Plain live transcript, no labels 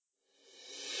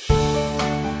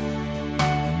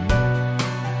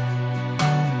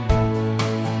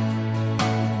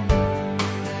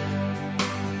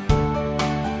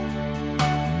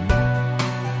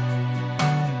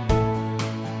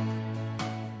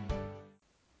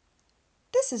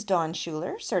This is Dawn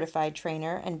Schuler, certified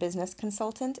trainer and business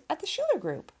consultant at the Schuler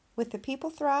Group with the People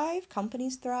Thrive,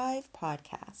 Companies Thrive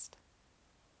podcast.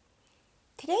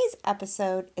 Today's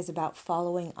episode is about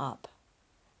following up,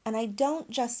 and I don't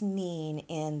just mean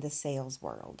in the sales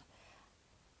world.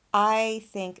 I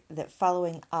think that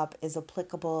following up is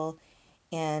applicable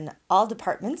in all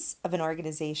departments of an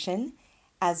organization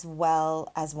as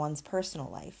well as one's personal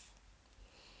life.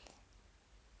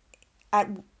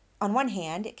 On one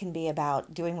hand, it can be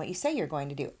about doing what you say you're going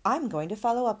to do. I'm going to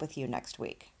follow up with you next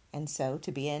week. And so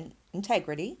to be in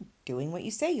integrity, doing what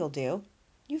you say you'll do,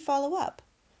 you follow up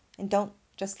and don't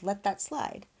just let that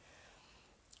slide.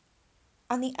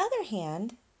 On the other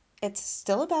hand, it's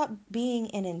still about being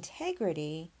in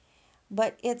integrity,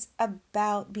 but it's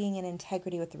about being in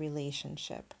integrity with the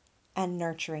relationship and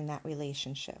nurturing that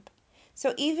relationship.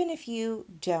 So even if you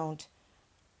don't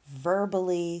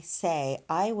verbally say,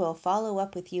 I will follow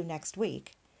up with you next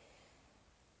week,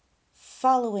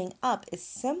 following up is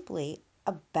simply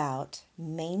about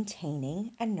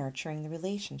maintaining and nurturing the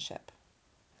relationship.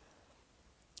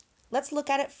 Let's look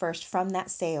at it first from that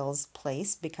sales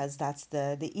place because that's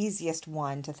the easiest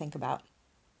one to think about.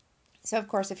 So, of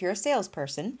course, if you're a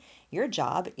salesperson, your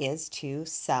job is to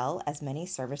sell as many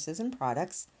services and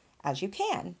products as you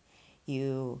can.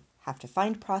 You have to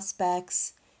find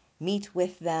prospects, meet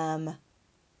with them,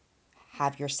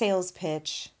 have your sales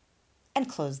pitch, and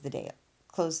close the deal.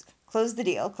 Close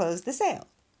the sale.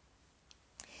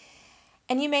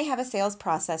 And you may have a sales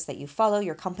process that you follow.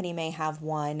 Your company may have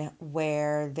one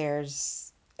where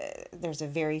there's a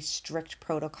very strict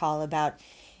protocol about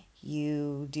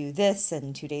you do this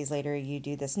and 2 days later you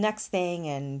do this next thing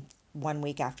and 1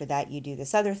 week after that you do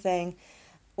this other thing.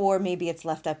 Or maybe it's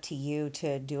left up to you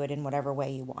to do it in whatever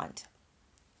way you want.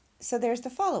 So there's the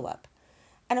follow-up.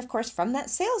 And of course, from that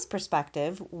sales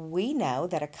perspective, we know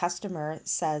that a customer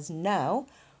says no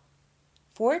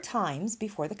 4 times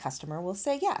before the customer will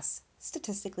say yes,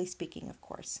 statistically speaking, of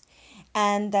course.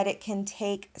 And that it can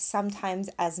take sometimes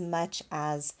as much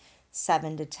as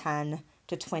 7 to 10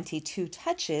 to 22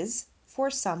 touches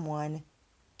for someone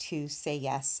to say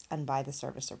yes and buy the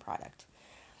service or product.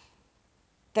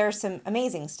 There are some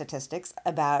amazing statistics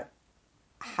about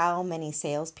how many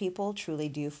salespeople truly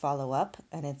do follow up,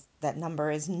 and that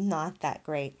number is not that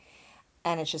great,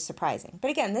 and it's just surprising. But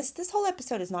again, this whole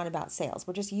episode is not about sales.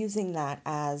 We're just using that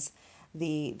as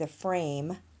the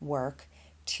framework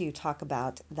to talk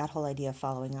about that whole idea of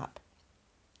following up.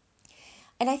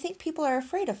 And I think people are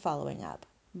afraid of following up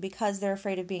because they're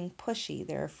afraid of being pushy.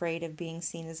 They're afraid of being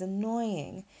seen as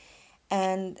annoying.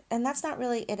 And that's not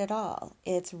really it at all.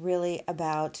 It's really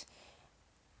about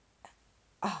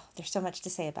there's so much to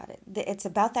say about it. It's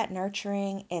about that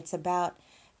nurturing. It's about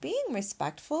being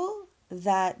respectful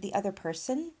that the other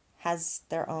person has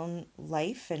their own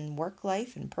life and work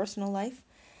life and personal life,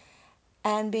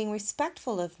 and being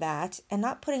respectful of that and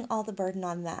not putting all the burden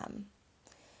on them.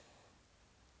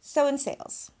 So in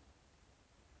sales,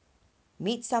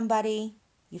 meet somebody,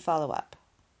 you follow up.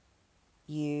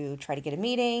 You try to get a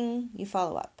meeting, you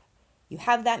follow up. You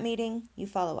have that meeting, you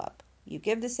follow up. You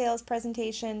give the sales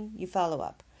presentation, you follow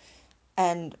up.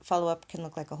 And follow-up can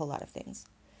look like a whole lot of things.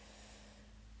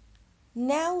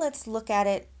 Now let's look at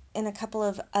it in a couple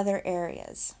of other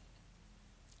areas.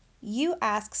 You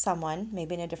ask someone,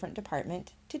 maybe in a different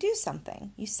department, to do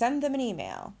something. You send them an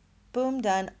email. Boom,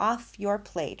 done, off your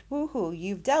plate. Woohoo,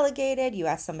 you've delegated, you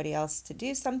ask somebody else to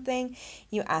do something,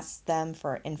 you ask them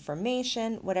for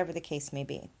information, whatever the case may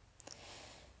be.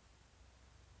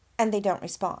 And they don't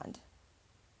respond.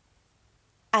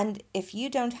 And if you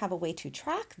don't have a way to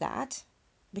track that,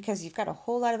 because you've got a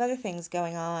whole lot of other things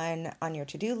going on your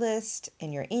to-do list,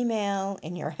 in your email,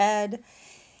 in your head,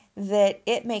 that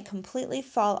it may completely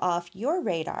fall off your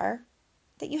radar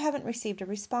that you haven't received a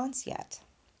response yet.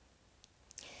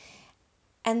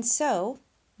 And so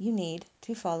you need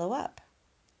to follow up.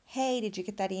 Hey, did you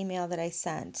get that email that I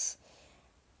sent?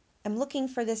 I'm looking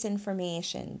for this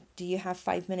information. Do you have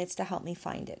 5 minutes to help me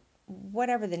find it?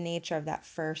 Whatever the nature of that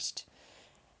first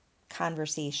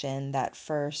conversation, that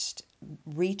first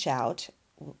reach out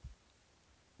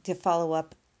to follow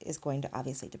up is going to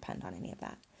obviously depend on any of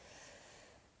that.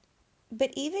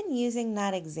 But even using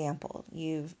that example,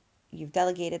 you've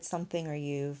delegated something, or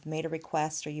you've made a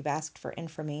request, or you've asked for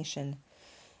information.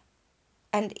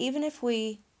 And even if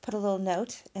we put a little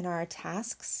note in our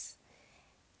tasks,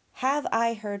 have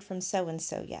I heard from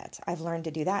so-and-so yet? I've learned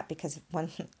to do that because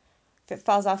if it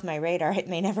falls off my radar, it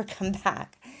may never come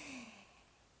back.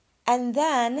 And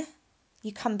then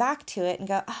you come back to it and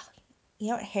go, oh, you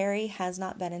know what? Harry has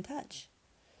not been in touch.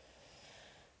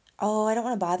 Oh, I don't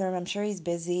want to bother him. I'm sure he's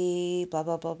busy, blah,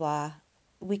 blah, blah, blah.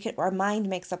 our mind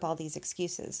makes up all these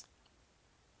excuses.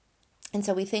 And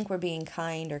so we think we're being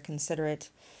kind or considerate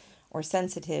or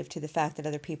sensitive to the fact that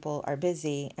other people are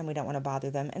busy and we don't want to bother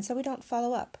them. And so we don't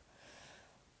follow up.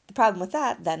 The problem with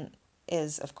that then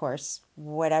is, of course,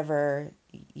 whatever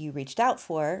you reached out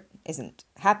for isn't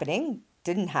happening,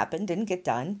 didn't happen, didn't get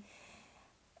done.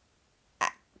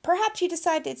 Perhaps you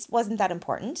decide it wasn't that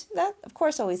important. That, of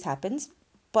course, always happens.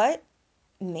 But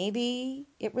maybe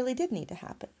it really did need to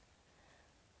happen.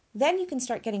 Then you can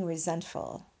start getting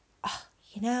resentful.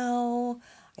 Oh,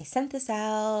 I sent this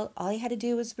out. All you had to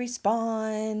do was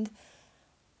respond.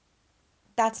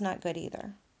 That's not good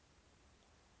either.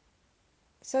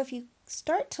 So if you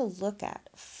start to look at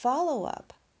follow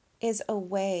up is a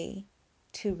way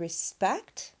to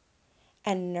respect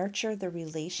and nurture the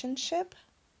relationship,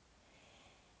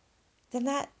 then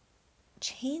that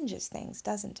changes things,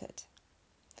 doesn't it?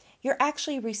 You're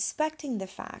actually respecting the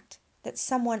fact that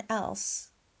someone else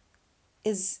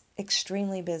is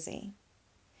extremely busy.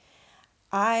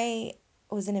 I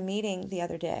was in a meeting the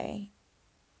other day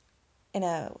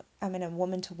I'm in a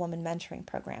woman-to-woman mentoring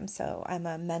program. So I'm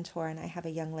a mentor and I have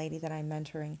a young lady that I'm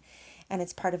mentoring, and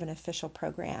it's part of an official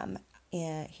program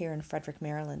here in Frederick,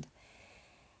 Maryland.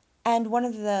 And one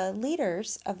of the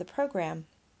leaders of the program,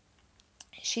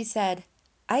 she said,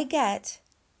 I get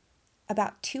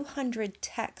about 200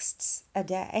 texts a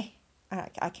day.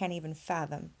 I can't even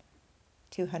fathom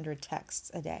 200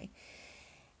 texts a day.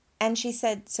 And she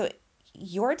said, so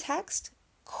your text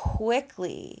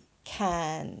quickly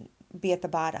can be at the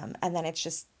bottom, and then it's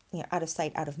just, out of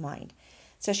sight, out of mind.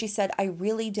 So she said, I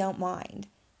really don't mind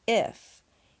if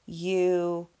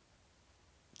you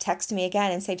text me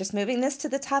again and say, just moving this to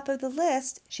the top of the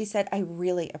list. She said, I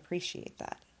really appreciate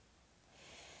that.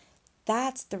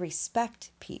 That's the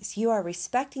respect piece. You are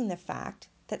respecting the fact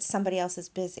that somebody else is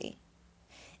busy.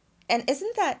 And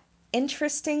isn't that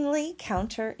interestingly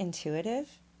counterintuitive?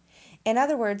 In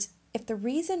other words, if the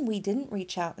reason we didn't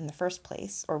reach out in the first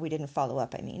place, or we didn't follow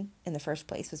up, in the first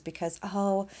place, was because,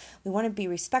 we want to be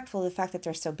respectful of the fact that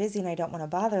they're so busy and I don't want to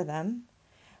bother them,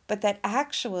 but that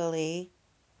actually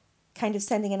kind of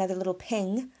sending another little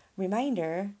ping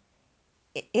reminder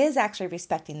is actually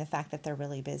respecting the fact that they're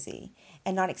really busy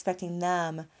and not expecting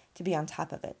them to be on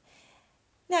top of it.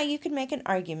 Now, you could make an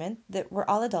argument that we're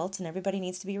all adults and everybody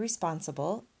needs to be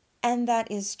responsible, and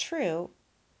that is true,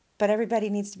 but everybody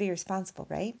needs to be responsible,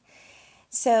 right?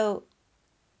 So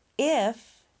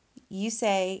if you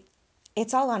say,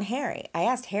 it's all on Harry, I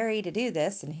asked Harry to do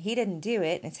this and he didn't do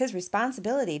it, and it's his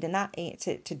responsibility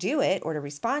to do it or to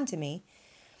respond to me,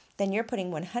 then you're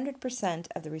putting 100%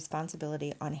 of the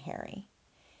responsibility on Harry.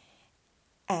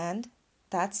 And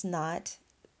that's not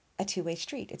a two-way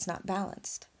street. It's not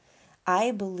balanced.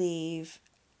 I believe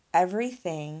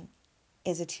everything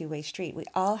is a two-way street. We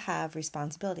all have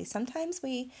responsibility. Sometimes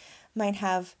we might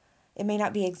have, it may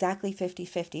not be exactly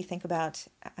 50-50. Think about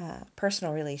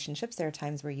personal relationships. There are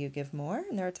times where you give more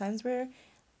and there are times where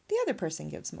the other person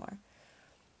gives more.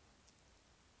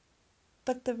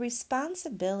 But the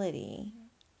responsibility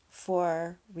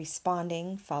for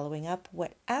responding, following up,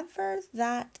 whatever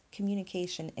that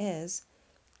communication is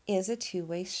a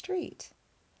two-way street.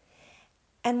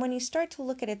 And when you start to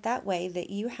look at it that way, that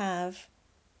you have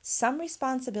some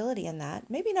responsibility in that,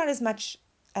 maybe not as much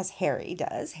as Harry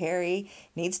does. Harry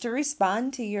needs to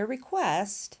respond to your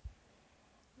request.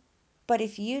 But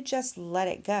if you just let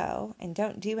it go and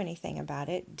don't do anything about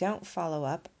it, don't follow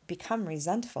up, become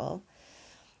resentful,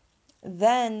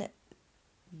 then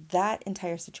that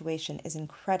entire situation is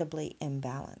incredibly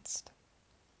imbalanced.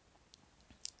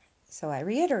 So I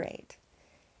reiterate,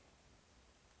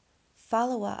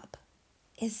 follow up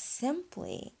is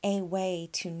simply a way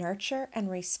to nurture and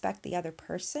respect the other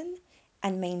person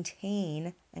and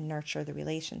maintain and nurture the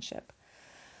relationship.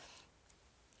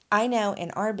 I know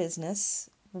in our business,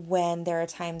 when there are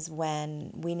times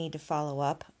when we need to follow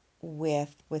up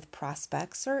with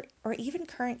prospects or even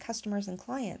current customers and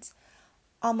clients,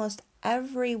 almost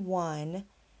everyone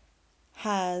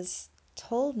has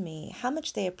told me how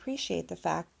much they appreciate the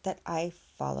fact that I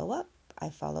follow up, I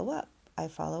follow up, I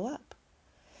follow up.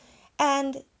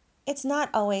 And it's not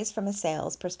always from a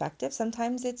sales perspective.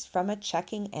 Sometimes it's from a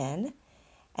checking in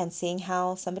and seeing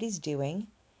how somebody's doing.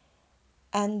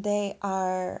 And they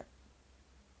are,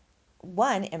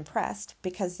 one, impressed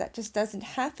because that just doesn't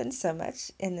happen so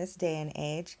much in this day and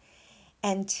age.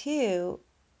 And two,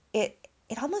 it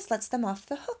almost lets them off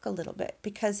the hook a little bit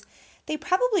because they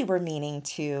probably were meaning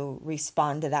to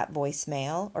respond to that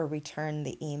voicemail or return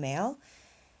the email,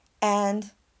 and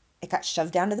it got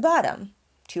shoved down to the bottom,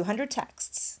 200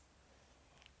 texts.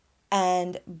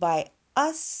 And by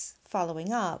us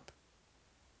following up,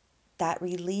 that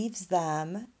relieves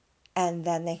them, and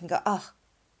then they can go, oh,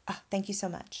 thank you so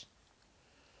much.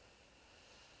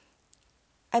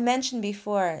 I mentioned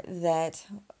before that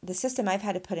the system I've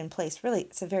had to put in place, really,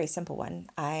 it's a very simple one.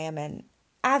 I am an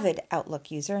avid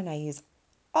Outlook user and I use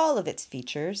all of its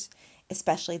features,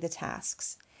 especially the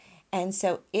tasks. And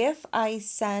so if I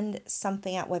send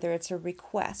something out, whether it's a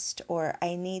request or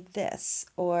I need this,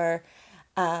 uh,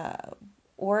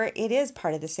 or it is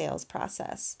part of the sales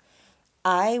process,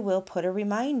 I will put a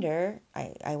reminder,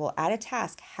 I will add a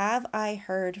task. Have I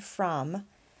heard from?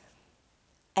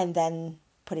 And then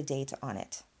put a date on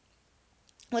it.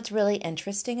 What's really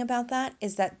interesting about that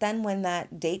is that then when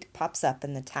that date pops up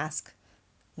and the task,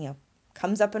 you know,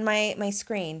 comes up on my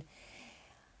screen,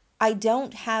 I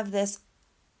don't have this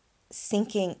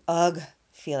sinking ugh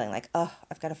feeling like, oh,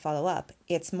 I've got to follow up.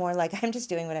 It's more like I'm just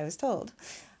doing what I was told,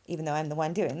 even though I'm the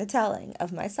one doing the telling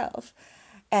of myself.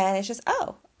 And it's just,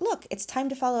 oh, look, it's time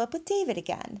to follow up with David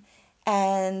again.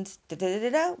 And da da da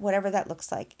da, whatever that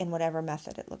looks like, in whatever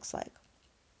method it looks like.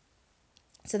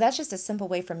 So that's just a simple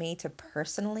way for me to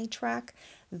personally track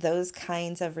those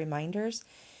kinds of reminders.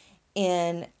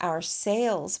 In our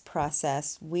sales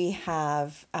process, we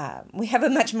have a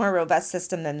much more robust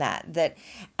system than that. That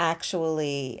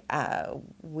actually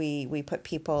we put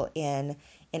people in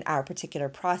our particular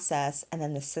process, and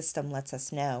then the system lets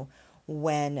us know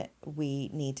when we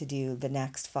need to do the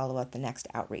next follow up, the next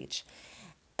outreach.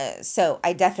 So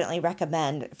I definitely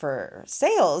recommend for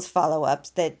sales follow ups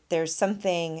that there's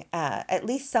something at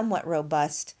least somewhat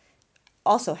robust,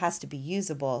 also has to be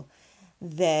usable,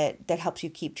 that helps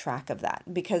you keep track of that,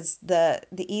 because the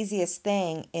easiest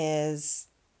thing is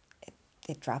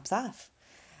it drops off.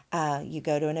 You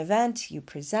go to an event, you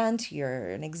present, you're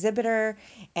an exhibitor,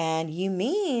 and you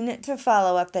mean to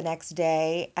follow up the next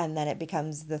day, and then it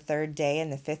becomes the third day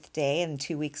and the fifth day, and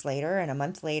 2 weeks later, and a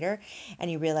month later,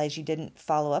 and you realize you didn't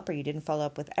follow up, or you didn't follow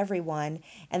up with everyone,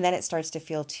 and then it starts to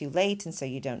feel too late, and so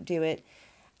you don't do it.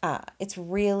 It's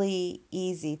really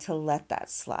easy to let that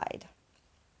slide.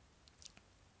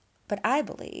 But I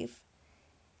believe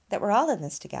that we're all in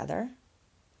this together,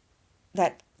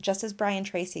 that just as Brian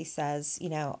Tracy says,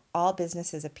 all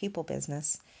business is a people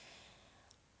business.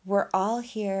 We're all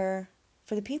here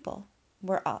for the people.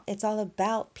 It's all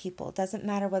about people. It doesn't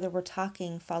matter whether we're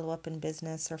talking follow up in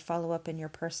business or follow up in your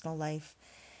personal life.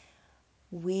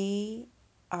 We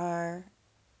are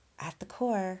at the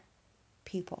core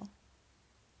people.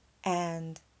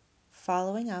 And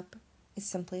following up is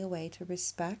simply a way to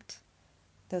respect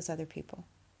those other people.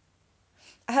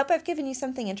 I hope I've given you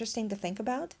something interesting to think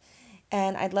about,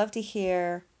 and I'd love to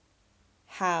hear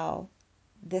how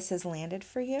this has landed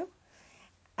for you.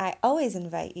 I always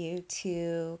invite you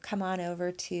to come on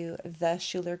over to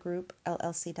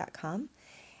theschulergroupllc.com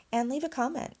and leave a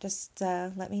comment. Just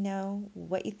let me know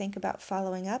what you think about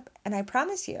following up. And I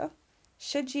promise you,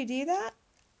 should you do that,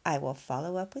 I will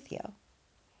follow up with you.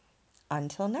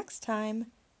 Until next time,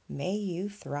 may you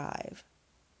thrive.